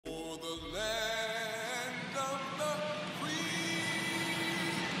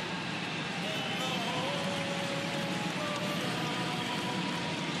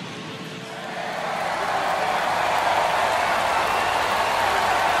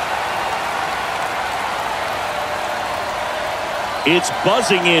It's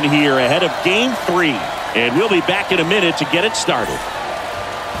buzzing in here ahead of Game 3. And we'll be back in a minute to get it started.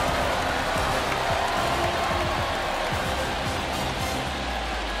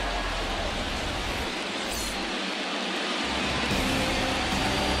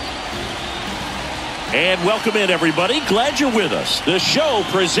 And welcome in, everybody. Glad you're with us. The show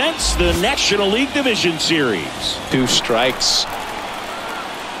presents the National League Division Series. 2 strikes.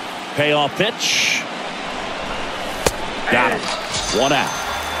 Payoff pitch. Got him. 1 out.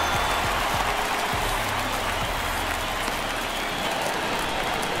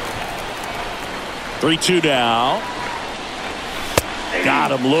 Three-two now.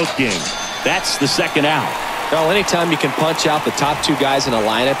 Got him looking. That's the 2nd out. Well, anytime you can punch out the top 2 guys in a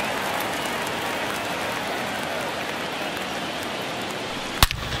lineup.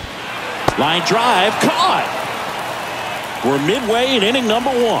 Line drive, caught. We're midway in inning number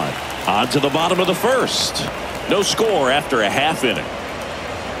 1. On to the bottom of the 1st. No score after a half inning.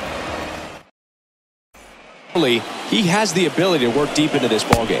 He has the ability to work deep into this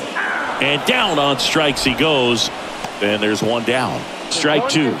ballgame. And down on strikes he goes. And there's 1 down. Strike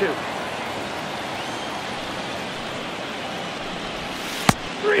 2.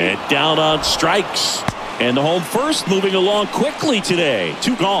 And down on strikes. And the home first moving along quickly today.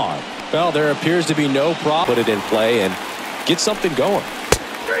 2 gone. Well, there appears to be no problem. Put it in play and get something going.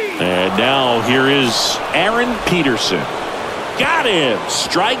 And now here is Aaron Peterson. Got him.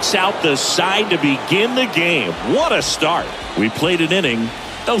 Strikes out the side to begin the game. What a start. We played an inning.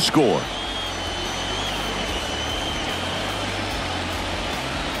 No score.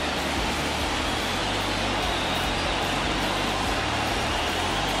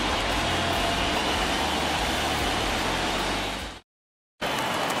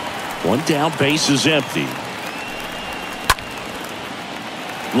 One down, base is empty.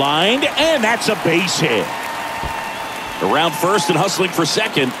 Lined, and that's a base hit. Around first and hustling for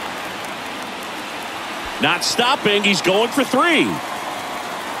second. Not stopping, he's going for 3.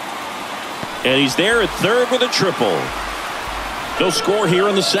 And he's there at third with a triple. No score here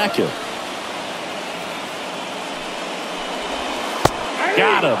in the 2nd.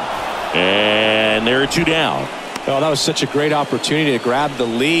 Got him. And there are 2 down. Oh, that was such a great opportunity to grab the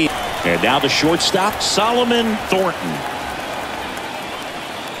lead. And now the shortstop, Solomon Thornton.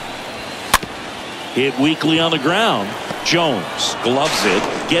 Hit weakly on the ground. Jones gloves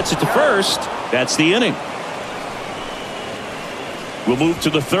it, gets it to first. That's the inning. We'll move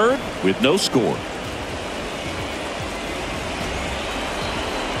to the 3rd with no score.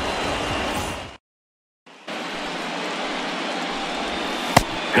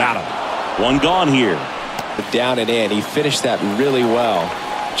 Got him. 1 gone here. Down and in. He finished that really well.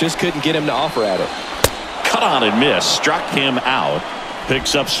 Just couldn't get him to offer at it. Cut on and miss. Struck him out.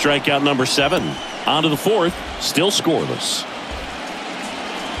 Picks up strikeout number 7. On to the 4th. Still scoreless.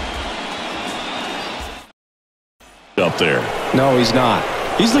 Up there. No, he's not.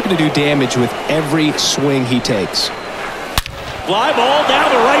 He's looking to do damage with every swing he takes. Fly ball down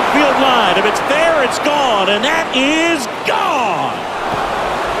the right field line. If it's there, it's gone. And that is gone.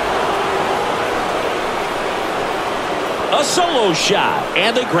 A solo shot,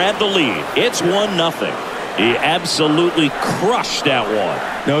 and they grab the lead. It's 1-0. He absolutely crushed that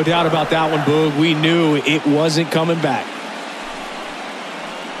one. No doubt about that one, Boog. We knew it wasn't coming back.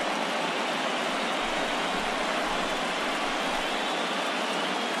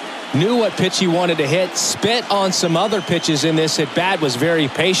 Knew what pitch he wanted to hit. Spit on some other pitches in this at bat. Was very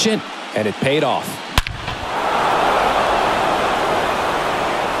patient, and it paid off.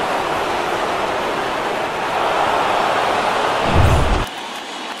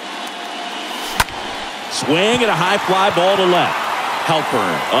 Swing and a high fly ball to left.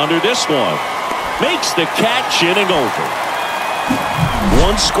 Halpern under this one. Makes the catch, inning over.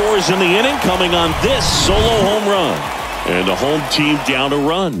 1 scores in the inning coming on this solo home run. And the home team down a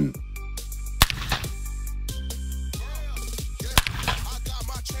run.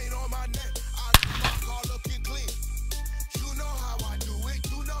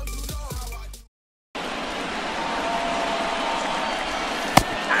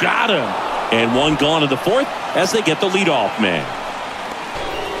 Got him. And 1 gone in the 4th as they get the leadoff man.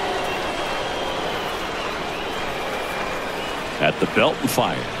 At the belt and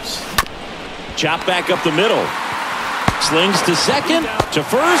fires. Chop back up the middle. Slings to second, to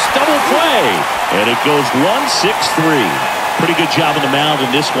first, double play. And it goes 1-6-3. Pretty good job on the mound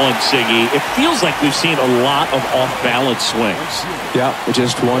in this one, Siggy. It feels like we've seen a lot of off-balance swings. Yeah,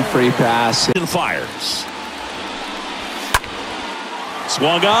 just 1 free pass. And fires.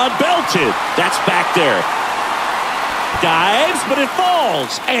 Swung on, belted. That's back there. Dives, but it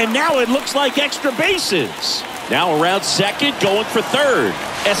falls. And now it looks like extra bases. Now around second, going for third.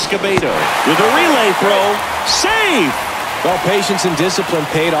 Escobedo with a relay throw. Save! Well, patience and discipline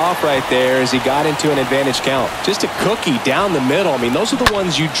paid off right there as he got into an advantage count. Just a cookie down the middle. I mean, those are the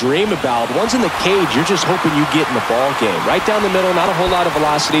ones you dream about. The ones in the cage, you're just hoping you get in the ball game. Right down the middle, not a whole lot of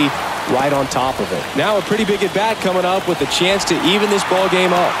velocity, right on top of it. Now a pretty big at-bat coming up with a chance to even this ball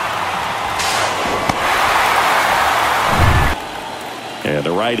game up. And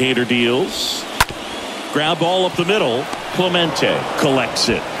the right-hander deals. Ground ball up the middle. Clemente collects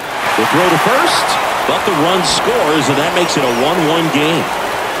it. The throw to first, but the run scores, and that makes it a 1-1 game.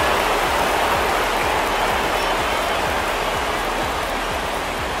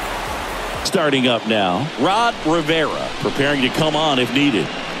 Starting up now, Rod Rivera preparing to come on if needed.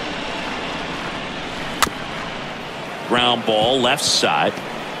 Ground ball left side.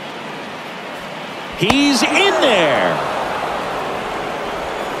 He's in there.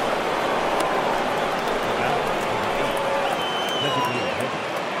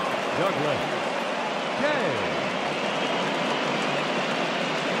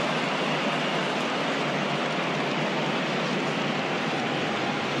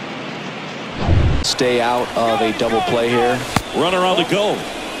 Stay out of a double play here. Runner on the go.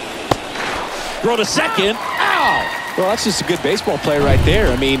 Throw to second. Ow! Well, that's just a good baseball play right there.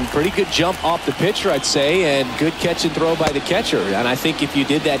 I mean, pretty good jump off the pitcher, I'd say, and good catch and throw by the catcher. And I think if you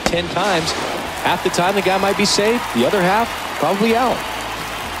did that 10 times, half the time the guy might be safe. The other half, probably out.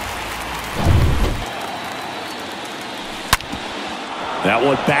 That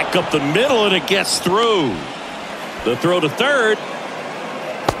one back up the middle, and it gets through. The throw to third.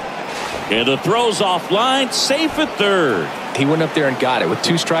 And the throw's offline, safe at third. He went up there and got it. With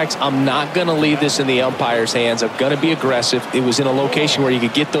 2 strikes, I'm not going to leave this in the umpire's hands. I'm going to be aggressive. It was in a location where you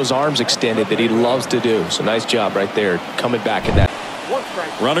could get those arms extended that he loves to do. So nice job right there, coming back in that.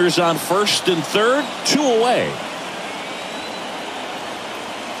 Runners on first and third, 2 away.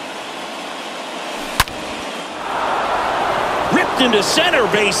 Ripped into center,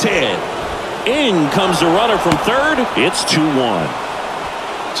 base hit. In comes the runner from third. It's 2-1.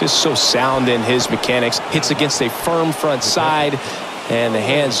 Just so sound in his mechanics. Hits against a firm front side, and the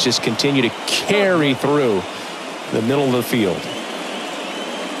hands just continue to carry through the middle of the field.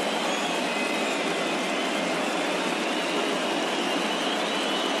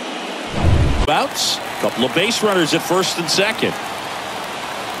 Outs. Couple of base runners at first and second.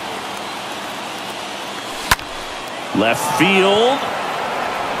 Left field.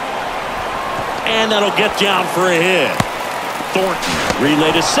 And that'll get down for a hit. Thornton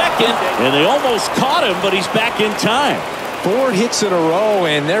relay to second, and they almost caught him, but he's back in time. 4 hits in a row,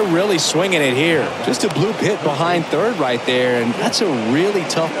 and they're really swinging it here. Just a bloop hit behind third right there, and that's a really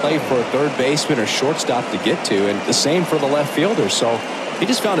tough play for a third baseman or shortstop to get to, and the same for the left fielder. So he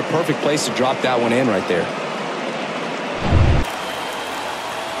just found a perfect place to drop that one in right there.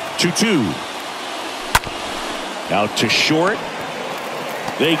 2-2. Out to short.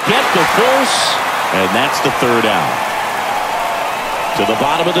 They get the force, and that's the third out. To the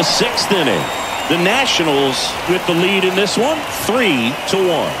bottom of the 6th inning. The Nationals with the lead in this one,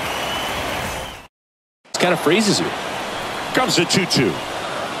 3-1. It kind of freezes you. Comes the 2-2.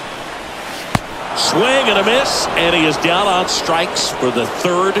 Swing and a miss, and he is down on strikes for the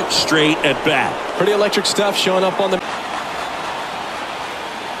 3rd straight at bat. Pretty electric stuff showing up on the.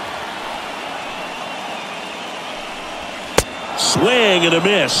 Swing and a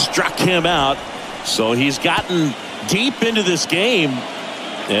miss, struck him out. So he's gotten deep into this game,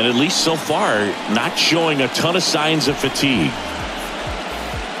 and at least so far, not showing a ton of signs of fatigue.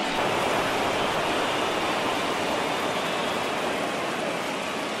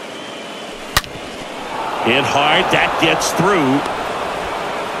 Hit hard, that gets through.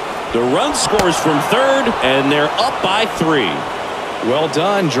 The run scores from third, and they're up by 3. Well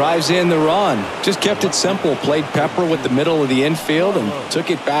done, drives in the run. Just kept it simple, played pepper with the middle of the infield and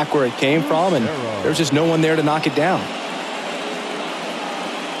took it back where it came from, and there's just no one there to knock it down.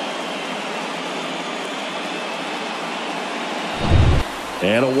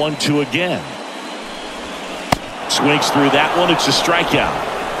 And a 1-2 again. Swings through that one. It's a strikeout.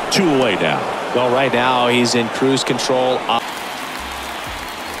 2 away now. Well, right now he's in cruise control.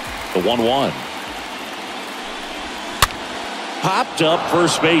 The 1-1. Popped up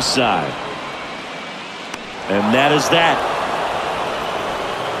first base side. And that is that.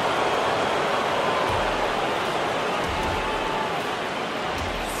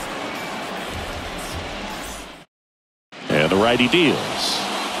 And the righty deals.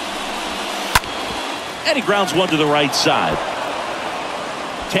 And he grounds one to the right side.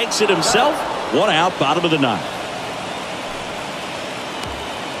 Takes it himself. 1 out, bottom of the 9th.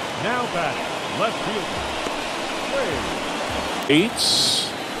 Now back, left field.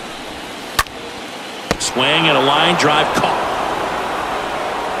 Eats. Swing and a line drive caught.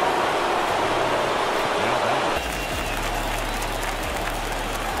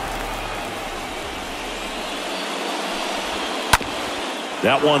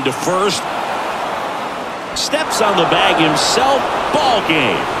 That one to first. Steps on the bag himself. Ball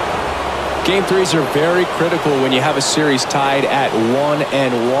game. Game threes are very critical when you have a series tied at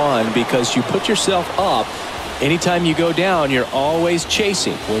 1-1 because you put yourself up. Anytime you go down, you're always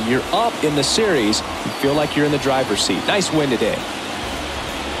chasing. When you're up in the series, you feel like you're in the driver's seat. Nice win today.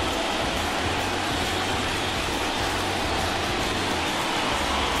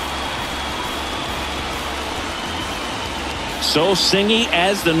 So Singy,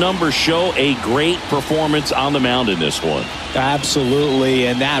 as the numbers show, a great performance on the mound in this one. Absolutely,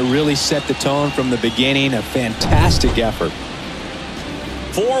 and that really set the tone from the beginning. A fantastic effort.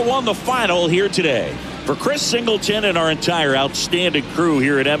 4-1 the final here today. For Chris Singleton and our entire outstanding crew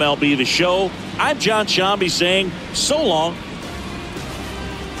here at MLB The Show, I'm John Shambi saying so long.